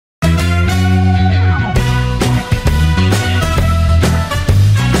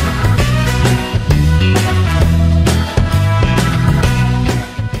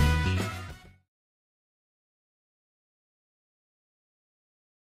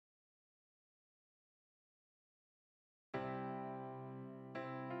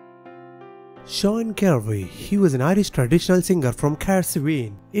Seán Garvey, he was an Irish traditional singer from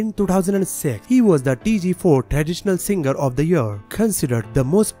Cardiff. In 2006, he was the TG4 Traditional Singer of the Year, considered the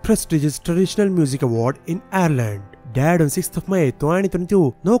most prestigious traditional music award in Ireland. Died on 6th of May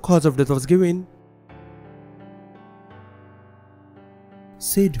 2022, no cause of death was given.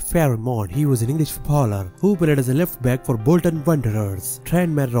 Syd Farrimond, he was an English footballer who played as a left back for Bolton Wanderers,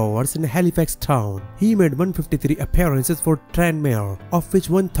 Tranmere Rovers and Halifax Town. He made 153 appearances for Tranmere, of which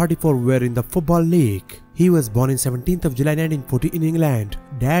 134 were in the Football League. He was born on 17th of July 1940 in England.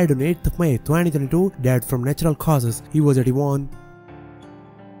 Died on 8th of May 2022, died from natural causes. He was 81.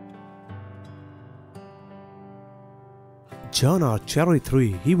 John Arthur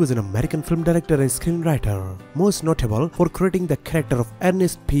III, he was an American film director and screenwriter, most notable for creating the character of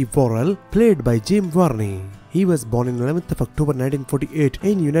Ernest P. Worrell, played by Gillmor. He was born on 11th of October 1948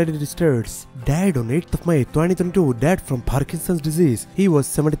 in United States. Died on 8th of May 2022, died from Parkinson's disease. He was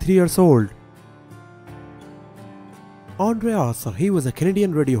 73 years old. André Arthur, he was a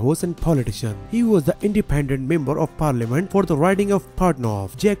Canadian radio host and politician. He was the independent member of parliament for the riding of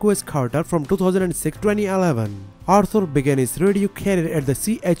Portneuf, Jacques Carter from 2006-2011. Arthur began his radio career at the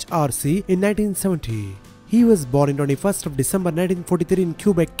CHRC in 1970. He was born on 21st of December 1943 in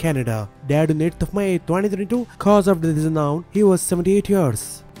Quebec, Canada. Died on 8th of May 2022. Cause of death is unknown. He was 78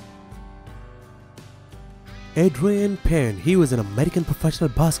 years. Adreian Payne, he was an American professional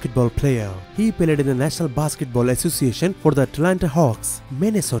basketball player. He played in the National Basketball Association for the Atlanta Hawks,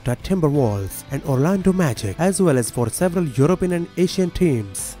 Minnesota Timberwolves, and Orlando Magic, as well as for several European and Asian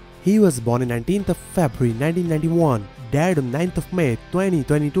teams. He was born on 19th of February 1991, died on 9th of May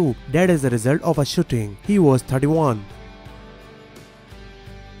 2022, died as a result of a shooting. He was 31.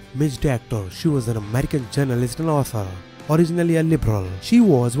 Midge Decter, she was an American journalist and author. Originally a liberal, she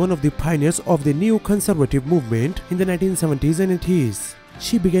was one of the pioneers of the new conservative movement in the 1970s and 80s.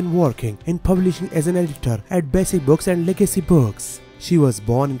 She began working and publishing as an editor at Basic Books and Legacy Books. She was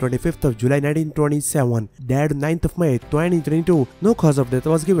born on 25th of July 1927, died on 9th of May 2022. No cause of death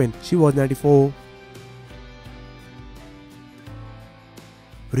was given. She was 94.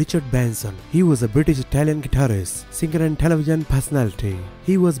 Richard Benson, he was a British-Italian guitarist, singer and television personality.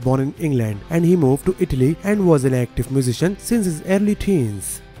 He was born in England and he moved to Italy and was an active musician since his early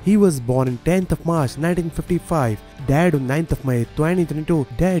teens. He was born on 10th of March 1955, died on 9th of May 2022,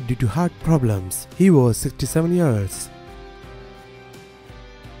 died due to heart problems. He was 67 years.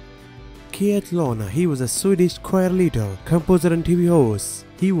 Kjell Lönnå, he was a Swedish choir leader, composer and TV host.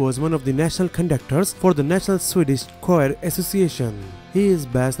 He was one of the national conductors for the National Swedish Choir Association. He is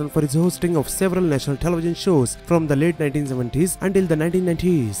best known for his hosting of several national television shows from the late 1970s until the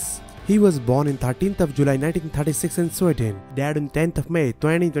 1990s. He was born on 13th of July 1936 in Sweden, died on 10th of May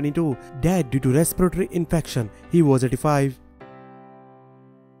 2022, died due to respiratory infection. He was 85.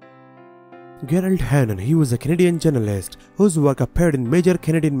 Gerald Hannon, he was a Canadian journalist whose work appeared in major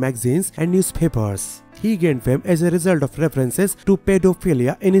Canadian magazines and newspapers. He gained fame as a result of references to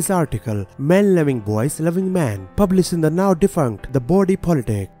pedophilia in his article, Men Loving Boys Loving Men, published in the now defunct The Body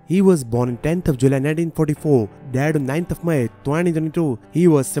Politic. He was born on 10th of July 1944, died on 9th of May 2022. He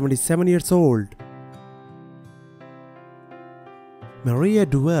was 77 years old. María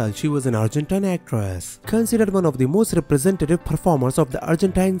Duval, she was an Argentine actress, considered one of the most representative performers of the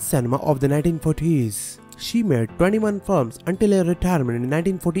Argentine cinema of the 1940s. She made 21 films until her retirement in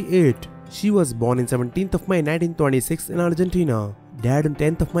 1948. She was born on 17th of May 1926 in Argentina. Died on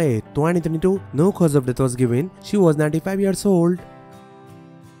 10th of May 2022. No cause of death was given. She was 95 years old.